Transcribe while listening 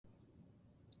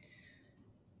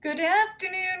Good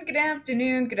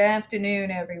afternoon,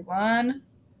 everyone.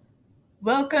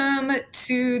 Welcome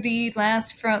to the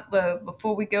last front load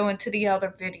before we go into the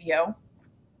other video.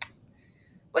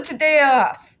 What's a day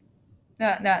off?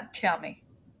 Not tell me.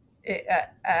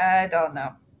 I don't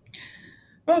know.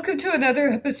 Welcome to another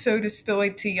episode of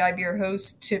Spilling Tea. I'm your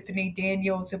host, Tiffany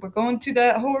Daniels, and we're going to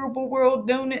that horrible world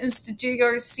known as the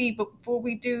JRC, but before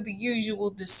we do, the usual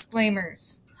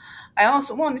disclaimers. I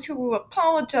also wanted to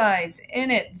apologize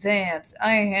in advance.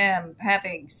 I am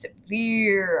having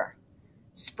severe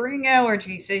spring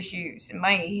allergies issues in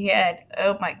my head.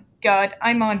 Oh my god,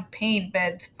 I'm on pain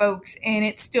meds, folks, and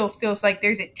it still feels like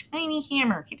there's a tiny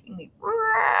hammer hitting me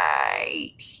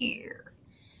right here.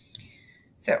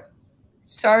 So,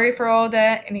 sorry for all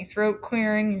that, any throat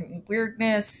clearing,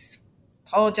 weirdness,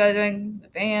 apologizing in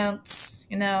advance,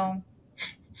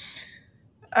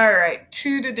 Alright,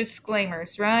 to the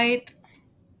disclaimers, right?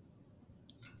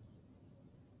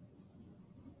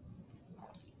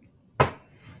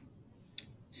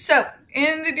 So,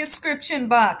 in the description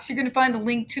box, you're going to find a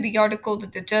link to the article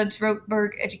that the Judge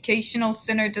Rotenberg Educational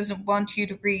Center doesn't want you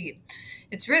to read.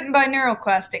 It's written by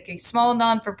NeuroClastic, a small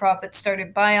non-for-profit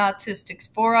started by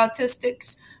autistics for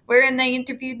autistics, wherein they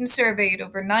interviewed and surveyed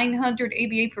over 900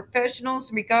 ABA professionals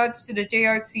in regards to the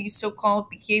JRC's so-called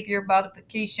behavior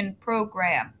modification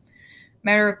program.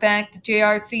 Matter of fact, the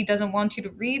JRC doesn't want you to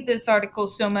read this article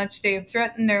so much they have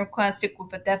threatened NeuroClastic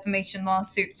with a defamation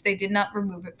lawsuit if they did not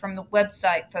remove it from the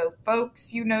website.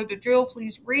 Folks, you know the drill.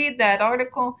 Please read that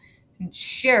article and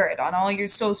share it on all your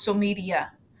social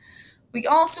media. We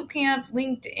also have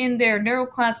linked in there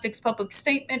NeuroClastic's public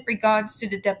statement regards to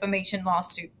the defamation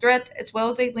lawsuit threat, as well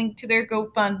as a link to their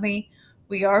GoFundMe.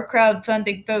 We are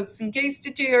crowdfunding, folks, in case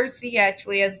the JRC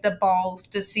actually has the balls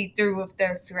to see through with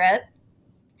their threat.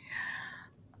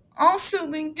 Also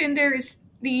linked in there is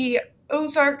the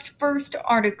Ozark's first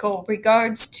article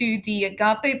regards to the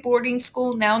Agape boarding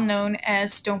school, now known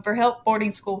as Stone for Help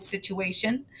boarding school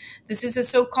situation. This is a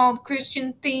so-called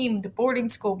Christian-themed boarding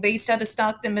school based out of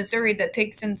Stockton, Missouri that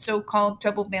takes in so-called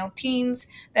troubled male teens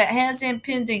that has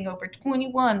impending over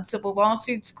 21 civil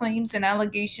lawsuits, claims, and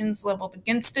allegations leveled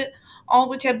against it, all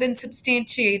which have been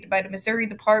substantiated by the Missouri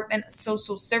Department of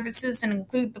Social Services and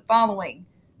include the following: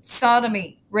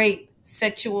 sodomy, rape,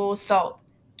 sexual assault,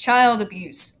 child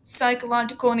abuse,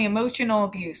 psychological and emotional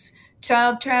abuse,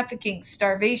 child trafficking,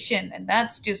 starvation, and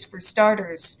that's just for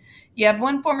starters. You have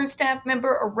one former staff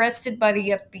member arrested by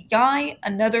the FBI,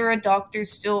 another a doctor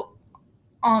still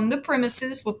on the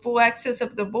premises with full access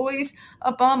of the boys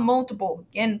upon multiple,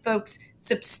 again folks,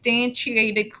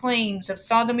 substantiated claims of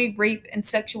sodomy, rape, and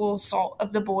sexual assault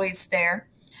of the boys there.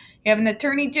 You have an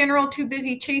attorney general too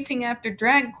busy chasing after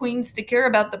drag queens to care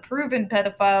about the proven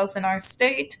pedophiles in our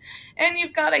state. And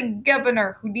you've got a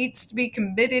governor who needs to be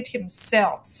committed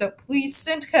himself. So please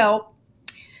send help.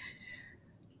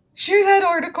 Share that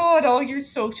article on all your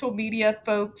social media,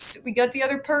 folks. We got the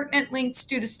other pertinent links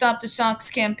to the Stop the Shocks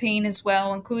campaign as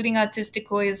well, including Autistic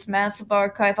Hoya's massive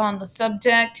archive on the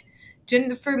subject,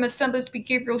 Jennifer Masumba's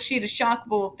behavioral sheet of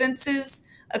shockable offenses,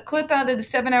 a clip out of the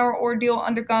 7-hour ordeal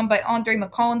undergone by Andre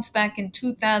McCollins back in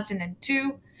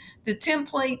 2002, the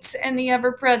templates, and the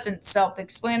ever-present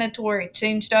self-explanatory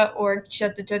Change.org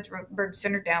Shut the Judge Rotenberg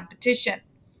Center Down petition.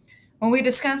 When we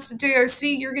discuss the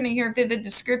JRC, you're going to hear vivid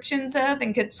descriptions of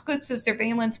and catch clips of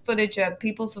surveillance footage of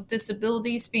people with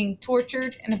disabilities being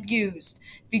tortured and abused.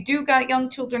 If you do got young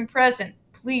children present,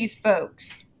 please,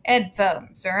 folks,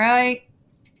 headphones, alright?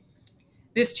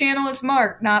 This channel is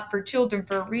marked not for children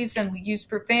for a reason. We use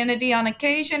profanity on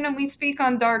occasion and we speak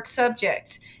on dark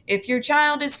subjects. If your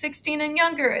child is 16 and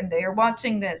younger and they are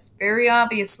watching this, very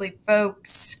obviously,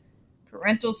 folks,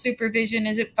 parental supervision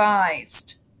is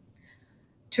advised.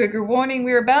 Trigger warning,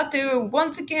 we are about to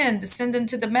once again descend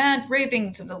into the mad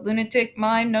ravings of the lunatic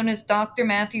mind known as Dr.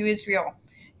 Matthew Israel.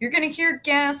 You're going to hear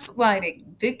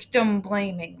gaslighting, victim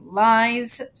blaming,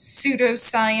 lies,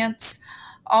 pseudoscience,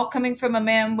 all coming from a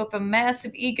man with a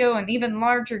massive ego and even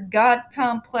larger God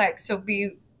complex, so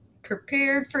be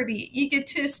prepared for the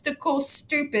egotistical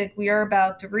stupid we are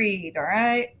about to read,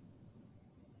 alright?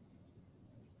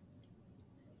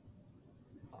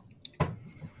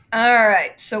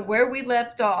 Alright, so where we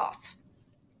left off.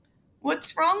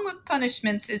 What's wrong with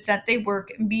punishments is that they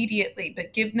work immediately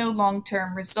but give no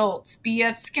long-term results.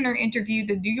 B.F. Skinner interviewed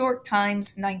the New York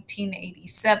Times,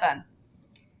 1987.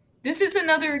 This is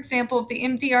another example of the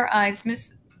MDRIs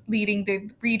misleading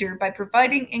the reader by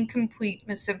providing incomplete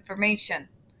misinformation.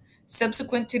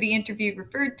 Subsequent to the interview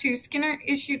referred to, Skinner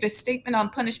issued a statement on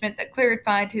punishment that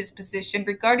clarified his position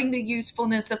regarding the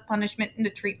usefulness of punishment in the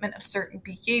treatment of certain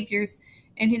behaviors.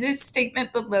 In his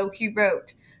statement below, he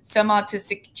wrote, Some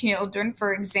autistic children,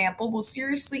 for example, will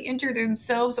seriously injure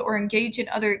themselves or engage in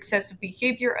other excessive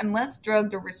behavior unless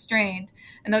drugged or restrained.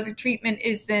 Another treatment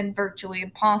is then virtually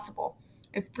impossible.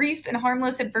 If brief and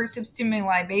harmless aversive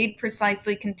stimuli made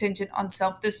precisely contingent on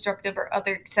self-destructive or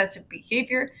other excessive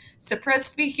behavior,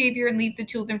 suppress behavior and leave the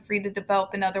children free to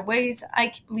develop in other ways,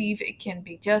 I believe it can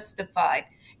be justified.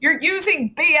 You're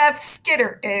using B.F.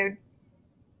 Skinner, dude.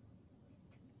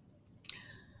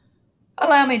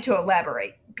 Allow me to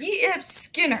elaborate. B.F.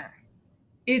 Skinner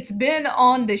has been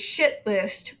on the shit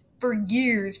list for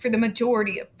years for the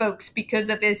majority of folks because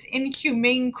of his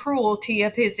inhumane cruelty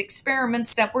of his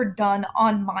experiments that were done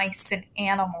on mice and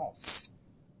animals.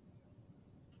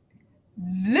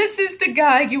 This is the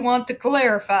guy you want to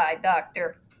clarify,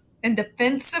 Doctor. In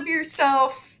defense of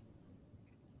yourself,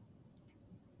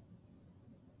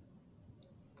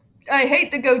 I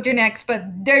hate to go Gen X,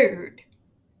 but dude.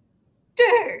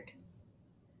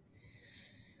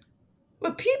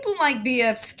 But people like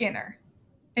B.F. Skinner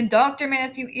and Dr.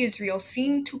 Matthew Israel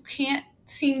can't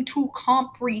seem to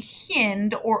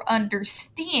comprehend or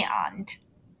understand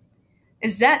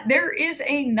is that there is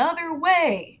another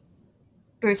way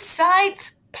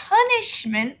besides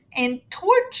punishment and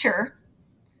torture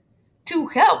to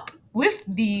help with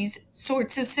these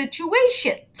sorts of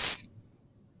situations.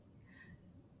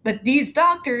 But these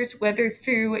doctors, whether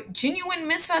through genuine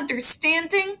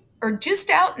misunderstanding or just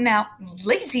out and out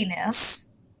laziness,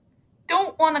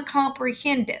 don't want to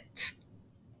comprehend it.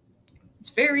 It's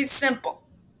very simple.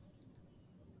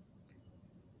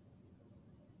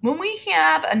 When we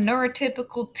have a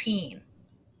neurotypical teen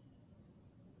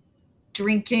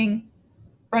drinking,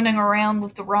 running around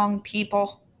with the wrong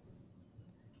people,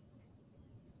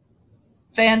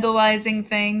 vandalizing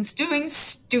things, doing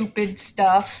stupid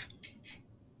stuff,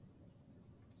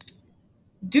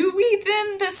 do we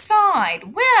then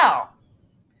decide, well,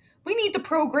 we need to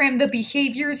program the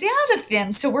behaviors out of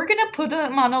them, so we're going to put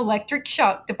them on an electric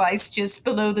shock device just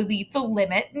below the lethal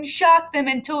limit and shock them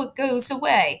until it goes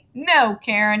away? No,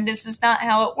 Karen, this is not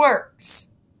how it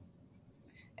works.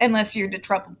 Unless you're the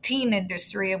troubled teen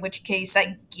industry, in which case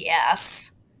I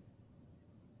guess.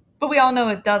 But we all know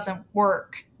it doesn't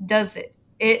work, does it?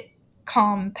 It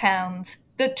compounds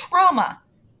the trauma,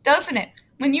 doesn't it?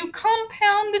 When you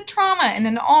compound the trauma in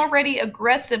an already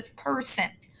aggressive person,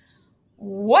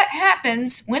 what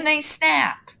happens when they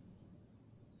snap?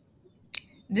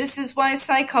 This is why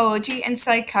psychology and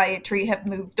psychiatry have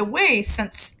moved away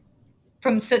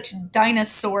from such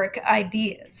dinosauric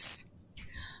ideas.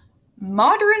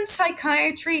 Modern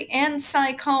psychiatry and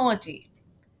psychology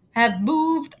have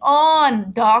moved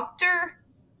on, doctor.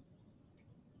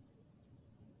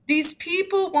 These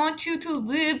people want you to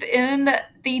live in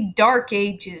the dark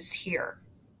ages here.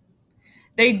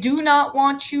 They do not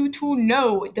want you to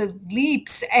know the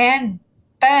leaps and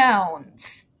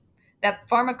bounds that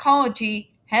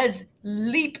pharmacology has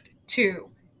leaped to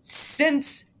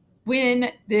since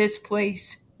when this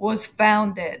place was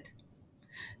founded.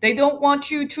 They don't want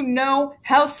you to know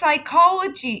how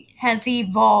psychology has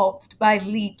evolved by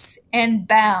leaps and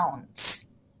bounds.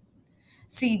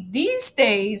 See, these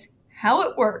days, how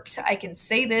it works, I can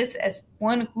say this as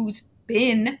one who's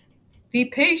been the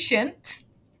patient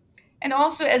and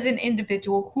also as an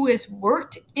individual who has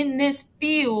worked in this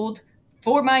field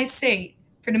for my state,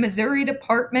 for the Missouri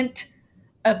Department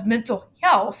of Mental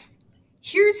Health.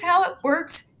 Here's how it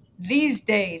works these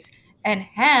days and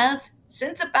has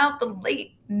since about the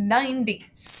late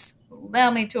 90s.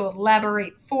 Allow me to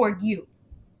elaborate for you.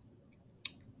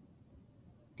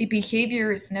 The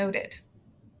behavior is noted.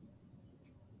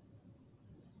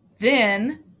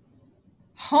 Then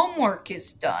homework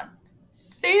is done.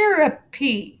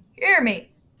 Therapy, hear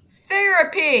me,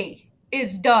 therapy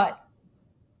is done.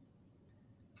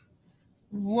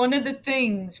 One of the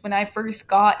things when I first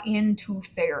got into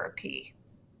therapy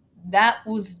that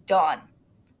was done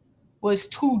was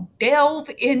to delve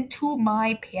into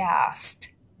my past,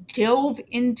 delve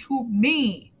into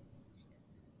me.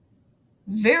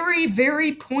 Very,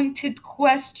 very pointed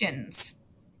questions.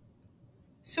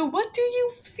 So what do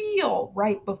you feel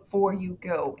right before you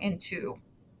go into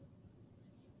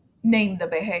name the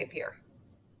behavior?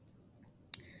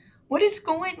 What is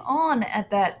going on at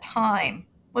that time?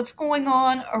 What's going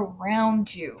on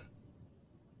around you?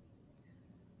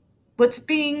 What's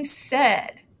being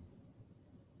said?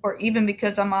 Or even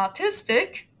because I'm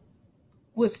autistic,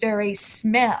 was there a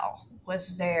smell?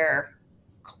 Was there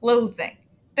clothing?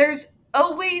 There's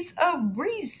always a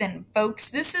reason, folks.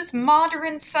 This is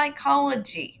modern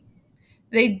psychology.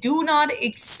 They do not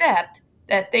accept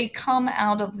that they come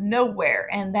out of nowhere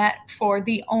and that for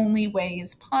the only way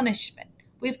is punishment.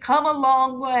 We've come a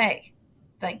long way.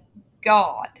 Thank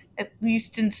God, at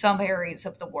least in some areas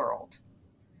of the world.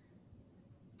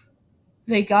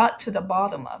 They got to the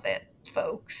bottom of it,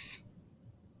 folks.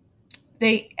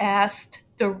 They asked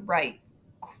the right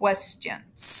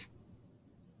questions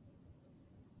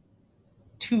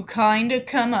to kind of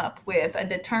come up with a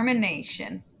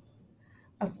determination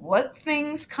of what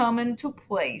things come into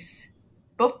place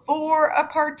before a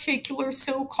particular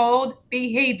so-called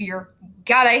behavior.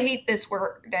 God, I hate this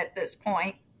word at this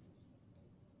point.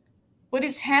 What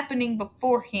is happening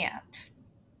beforehand?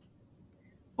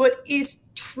 What is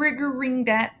triggering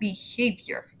that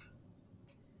behavior?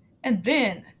 And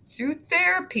then, through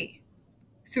therapy,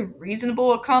 through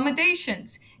reasonable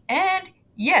accommodations, and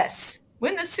yes,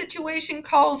 when the situation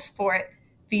calls for it,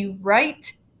 the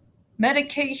right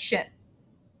medication,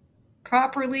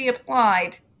 properly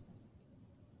applied,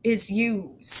 is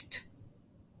used.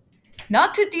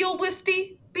 Not to deal with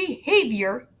the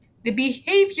behavior. The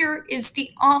behavior is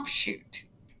the offshoot.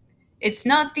 It's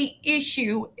not the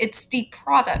issue, it's the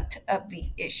product of the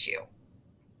issue.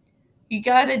 You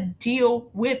gotta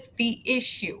deal with the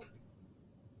issue.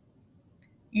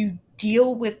 You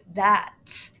deal with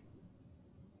that.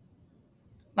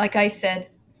 Like I said,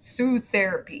 through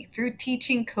therapy, through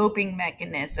teaching coping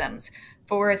mechanisms,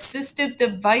 for assistive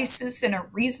devices and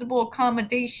reasonable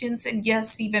accommodations, and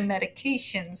yes, even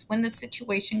medications when the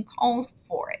situation calls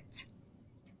for it.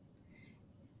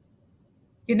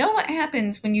 You know what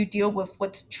happens when you deal with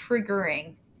what's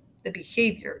triggering the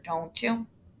behavior, don't you?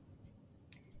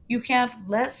 You have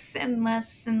less and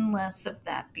less and less of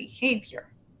that behavior.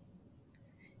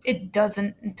 It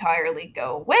doesn't entirely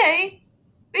go away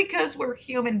because we're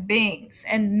human beings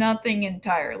and nothing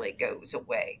entirely goes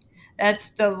away. That's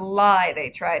the lie they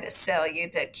try to sell you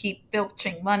to keep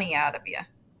filching money out of you.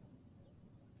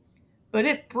 But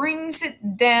it brings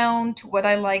it down to what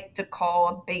I like to call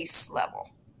a base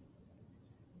level,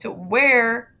 to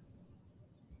where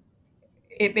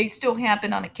it may still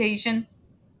happen on occasion,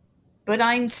 but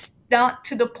I'm not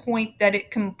to the point that it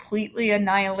completely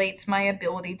annihilates my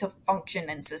ability to function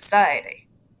in society.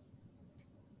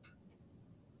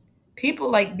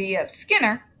 People like B.F.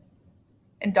 Skinner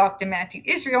and Dr. Matthew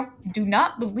Israel do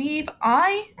not believe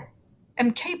I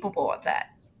am capable of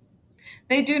that.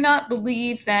 They do not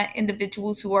believe that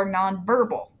individuals who are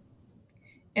nonverbal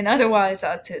and otherwise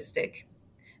autistic,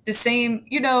 the same,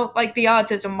 like the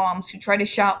autism moms who try to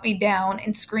shout me down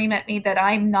and scream at me that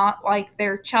I'm not like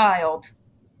their child,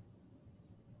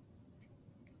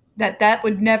 that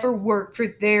would never work for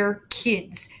their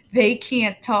kids. They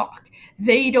can't talk.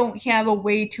 They don't have a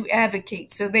way to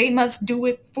advocate, so they must do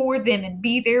it for them and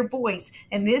be their voice.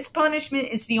 And this punishment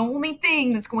is the only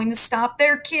thing that's going to stop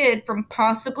their kid from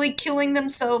possibly killing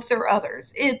themselves or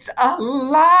others. It's a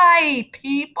lie,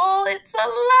 people. It's a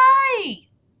lie.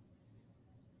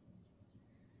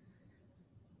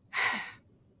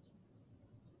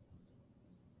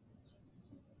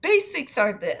 Basics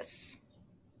are this.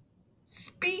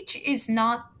 Speech is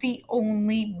not the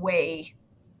only way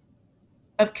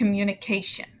of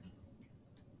communication.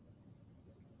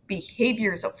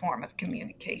 Behavior is a form of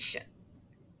communication.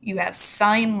 You have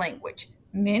sign language.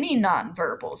 Many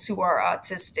nonverbals who are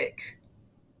autistic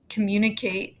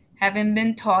communicate having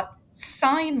been taught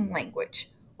sign language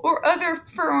or other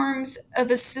forms of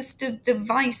assistive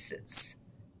devices.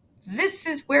 This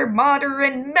is where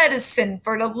modern medicine,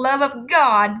 for the love of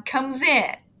God, comes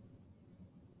in.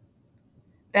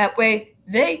 That way,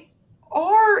 they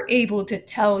are able to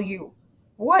tell you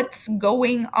what's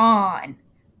going on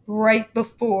right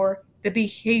before the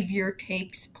behavior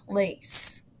takes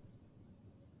place.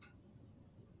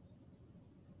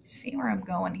 See where I'm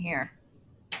going here?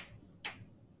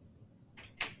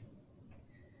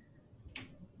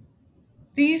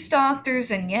 These doctors,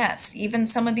 and yes, even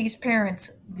some of these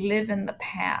parents, live in the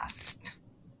past.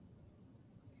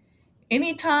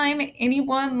 Anytime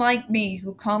anyone like me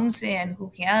who comes in,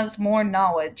 who has more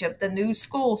knowledge of the new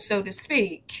school, so to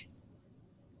speak,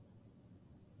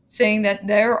 saying that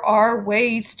there are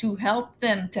ways to help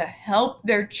them, to help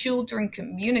their children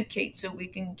communicate so we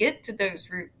can get to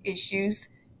those root issues,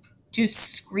 just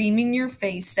scream in your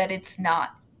face that it's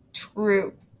not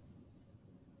true.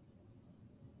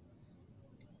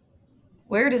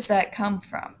 Where does that come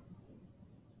from?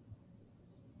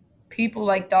 People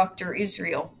like Dr.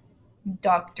 Israel,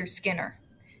 Dr. Skinner,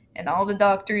 and all the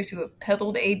doctors who have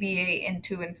peddled ABA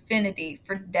into infinity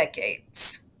for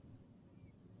decades.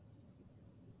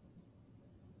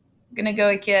 I'm going to go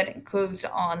ahead and close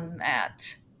on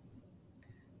that.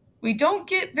 We don't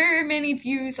get very many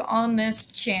views on this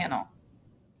channel.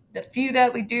 The few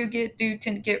that we do tend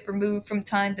to get removed from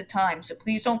time to time. So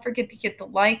please don't forget to hit the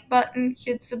like button,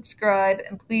 hit subscribe,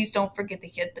 and please don't forget to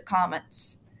hit the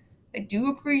comments. I do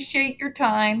appreciate your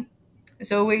time.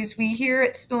 As always, we here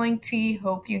at Spilling Tea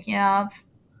hope you have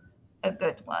a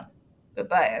good one.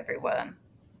 Goodbye, everyone.